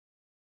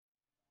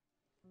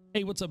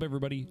Hey, what's up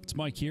everybody? It's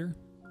Mike here,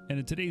 and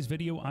in today's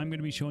video I'm going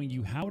to be showing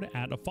you how to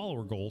add a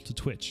follower goal to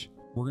Twitch.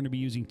 We're going to be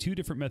using two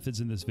different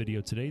methods in this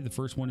video today. The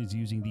first one is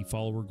using the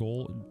follower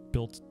goal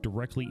built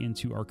directly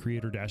into our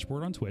creator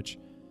dashboard on Twitch.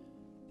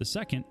 The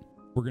second,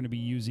 we're going to be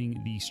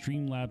using the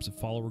Streamlabs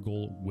Follower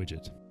Goal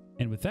widget.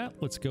 And with that,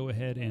 let's go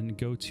ahead and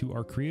go to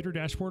our creator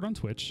dashboard on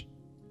Twitch.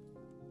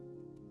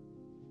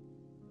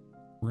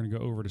 We're going to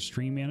go over to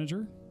Stream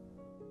Manager.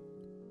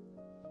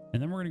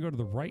 And then we're going to go to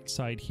the right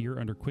side here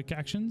under Quick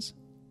Actions.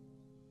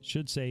 It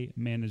should say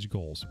Manage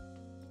Goals.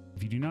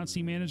 If you do not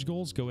see Manage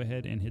Goals, go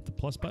ahead and hit the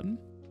plus button.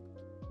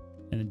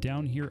 And then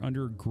down here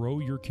under Grow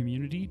Your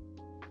Community,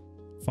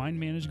 find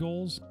Manage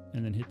Goals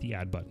and then hit the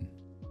Add button.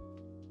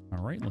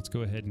 All right, let's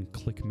go ahead and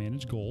click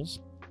Manage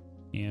Goals.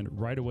 And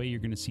right away, you're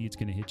going to see it's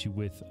going to hit you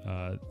with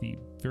the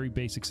very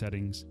basic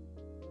settings.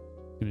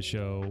 It's going to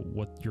show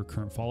what your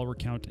current follower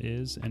count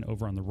is. And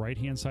over on the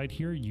right-hand side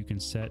here, you can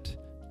set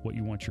what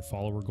you want your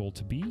follower goal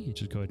to be. You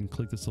just go ahead and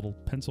click this little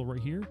pencil right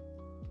here.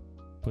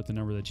 Put the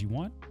number that you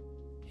want,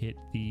 hit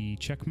the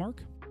check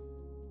mark.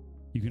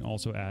 You can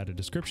also add a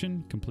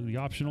description, completely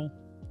optional.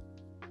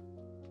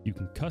 You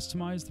can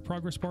customize the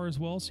progress bar as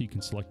well, so you can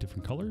select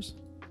different colors.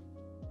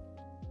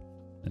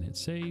 Then hit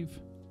save.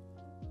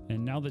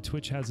 And now that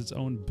Twitch has its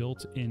own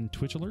built-in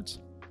Twitch alerts,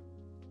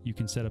 you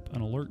can set up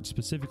an alert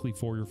specifically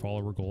for your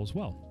follower goal as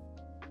well.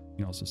 You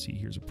can also see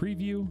here's a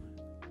preview.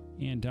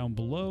 And down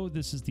below,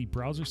 this is the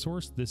browser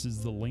source. This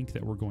is the link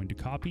that we're going to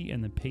copy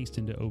and then paste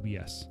into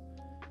OBS.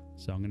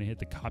 So I'm going to hit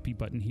the copy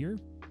button here.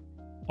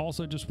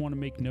 Also, just want to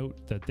make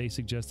note that they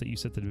suggest that you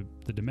set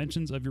the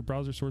dimensions of your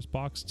browser source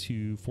box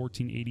to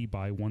 1480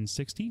 by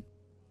 160.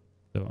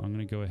 So I'm going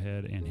to go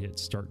ahead and hit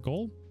Start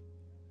Goal.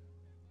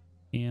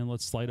 And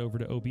let's slide over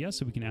to OBS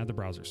so we can add the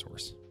browser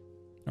source.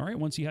 All right,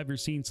 once you have your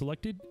scene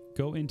selected,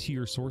 go into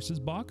your sources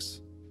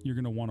box. You're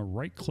going to want to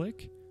right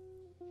click,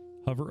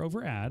 hover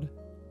over Add,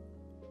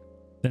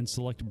 then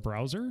select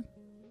Browser.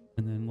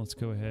 And then let's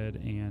go ahead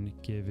and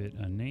give it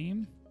a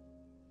name.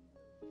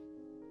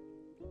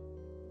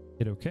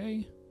 Hit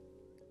OK.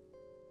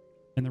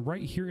 And then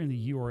right here in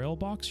the URL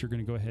box, you're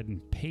going to go ahead and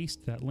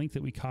paste that link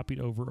that we copied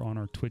over on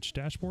our Twitch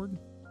dashboard.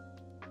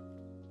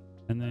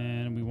 And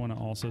then we want to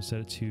also set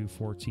it to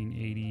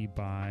 1480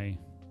 by,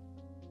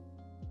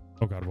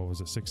 oh God, what was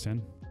it?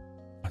 610?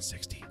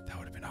 160. That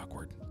would have been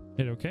awkward.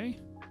 Hit OK.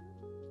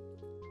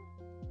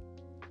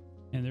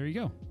 And there you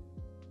go.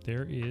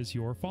 There is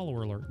your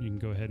follower alert. You can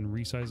go ahead and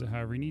resize it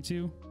however you need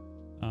to.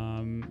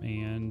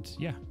 And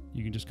yeah,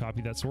 you can just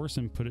copy that source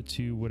and put it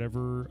to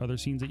whatever other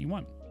scenes that you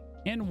want.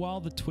 And while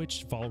the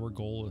Twitch follower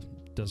goal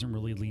doesn't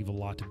really leave a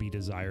lot to be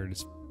desired,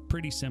 it's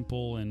pretty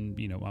simple and,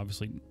 you know,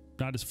 obviously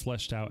not as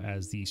fleshed out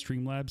as the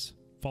Streamlabs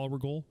follower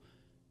goal.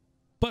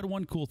 But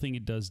one cool thing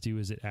it does do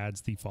is it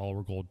adds the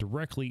follower goal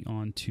directly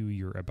onto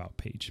your About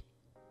page.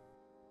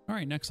 All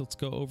right, next let's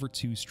go over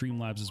to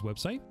Streamlabs'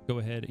 website. Go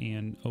ahead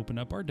and open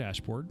up our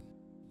dashboard.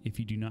 If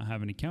you do not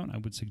have an account, I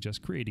would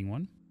suggest creating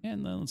one.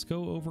 And then let's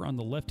go over on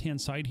the left-hand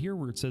side here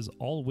where it says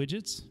All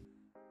Widgets.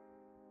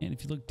 And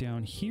if you look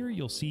down here,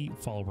 you'll see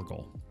Follower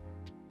Goal.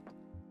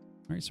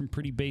 All right, some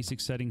pretty basic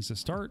settings to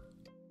start.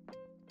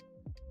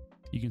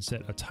 You can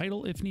set a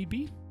title if need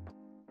be,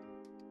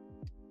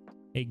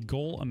 a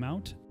goal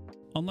amount.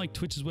 Unlike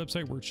Twitch's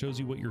website where it shows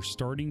you what your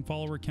starting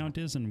follower count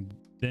is and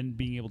then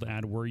being able to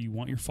add where you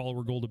want your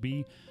follower goal to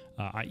be,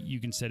 you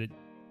can set it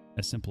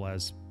as simple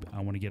as I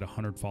want to get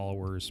 100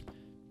 followers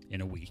in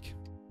a week.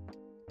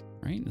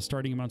 All right, the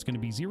starting amount's going to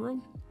be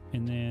 0,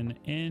 and then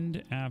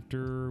end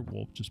after,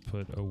 we'll just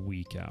put a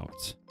week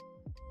out.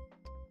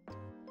 All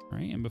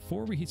right, and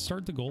before we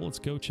start the goal, let's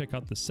go check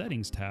out the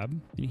settings tab.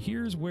 And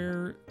here's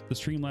where the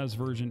Streamlabs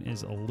version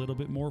is a little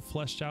bit more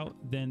fleshed out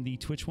than the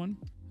Twitch one.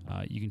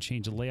 You can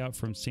change the layout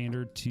from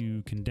standard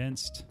to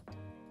condensed,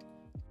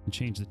 and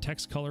change the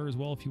text color as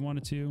well if you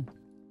wanted to,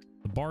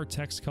 the bar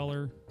text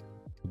color,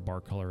 the bar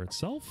color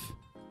itself,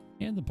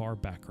 and the bar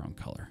background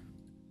color.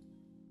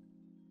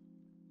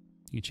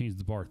 You can change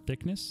the bar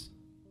thickness.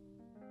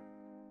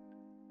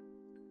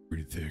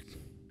 Pretty thick.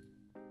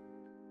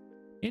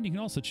 And you can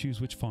also choose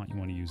which font you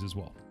want to use as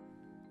well.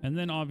 And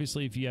then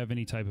obviously if you have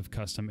any type of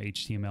custom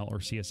HTML or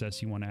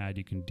CSS you want to add,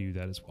 you can do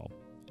that as well.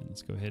 And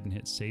let's go ahead and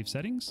hit Save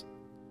Settings.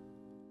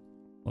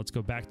 Let's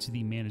go back to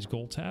the Manage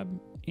Goal tab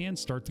and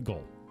start the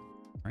goal.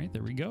 All right,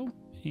 there we go.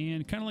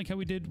 And kind of like how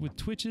we did with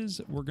Twitch's,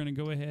 we're going to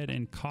go ahead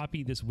and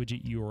copy this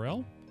widget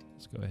URL.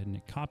 Let's go ahead and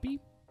hit copy.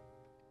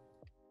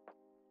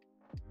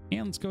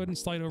 And let's go ahead and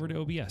slide over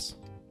to OBS.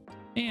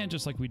 And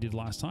just like we did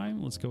last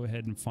time, let's go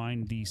ahead and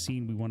find the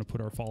scene we want to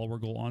put our follower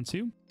goal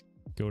onto.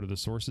 Go to the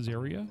sources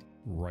area,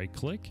 right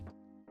click,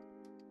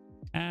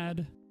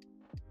 add,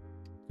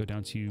 go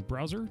down to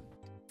browser.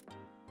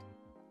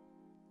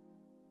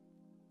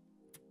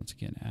 Once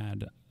again,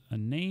 add a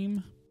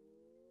name.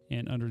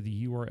 And under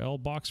the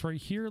URL box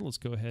right here, let's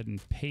go ahead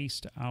and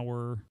paste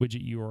our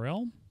widget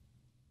URL.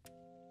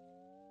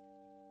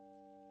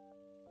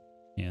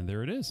 And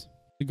there it is.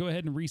 Go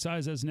ahead and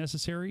resize as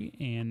necessary,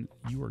 and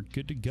you are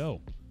good to go.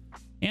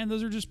 And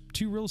those are just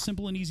two real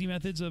simple and easy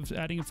methods of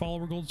adding a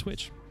follower goal to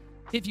Twitch.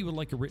 If you would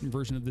like a written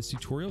version of this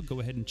tutorial, go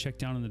ahead and check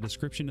down in the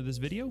description of this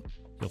video.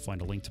 You'll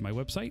find a link to my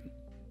website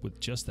with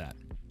just that.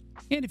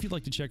 And if you'd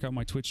like to check out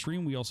my Twitch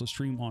stream, we also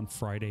stream on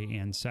Friday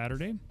and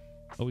Saturday.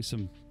 Always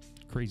some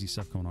crazy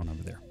stuff going on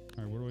over there.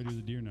 All right, what do I do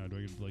with the deer now? Do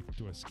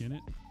I skin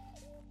it?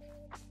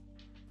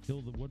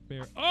 Kill the what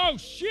bear? Oh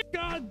shit,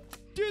 God,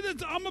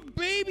 dude, I'm a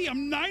baby.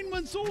 I'm 9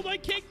 months old. I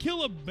can't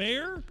kill a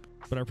bear.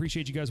 But I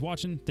appreciate you guys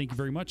watching. Thank you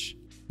very much.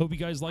 Hope you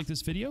guys liked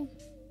this video.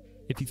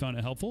 If you found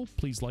it helpful,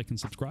 please like and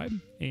subscribe,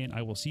 and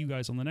I will see you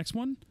guys on the next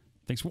one.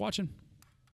 Thanks for watching.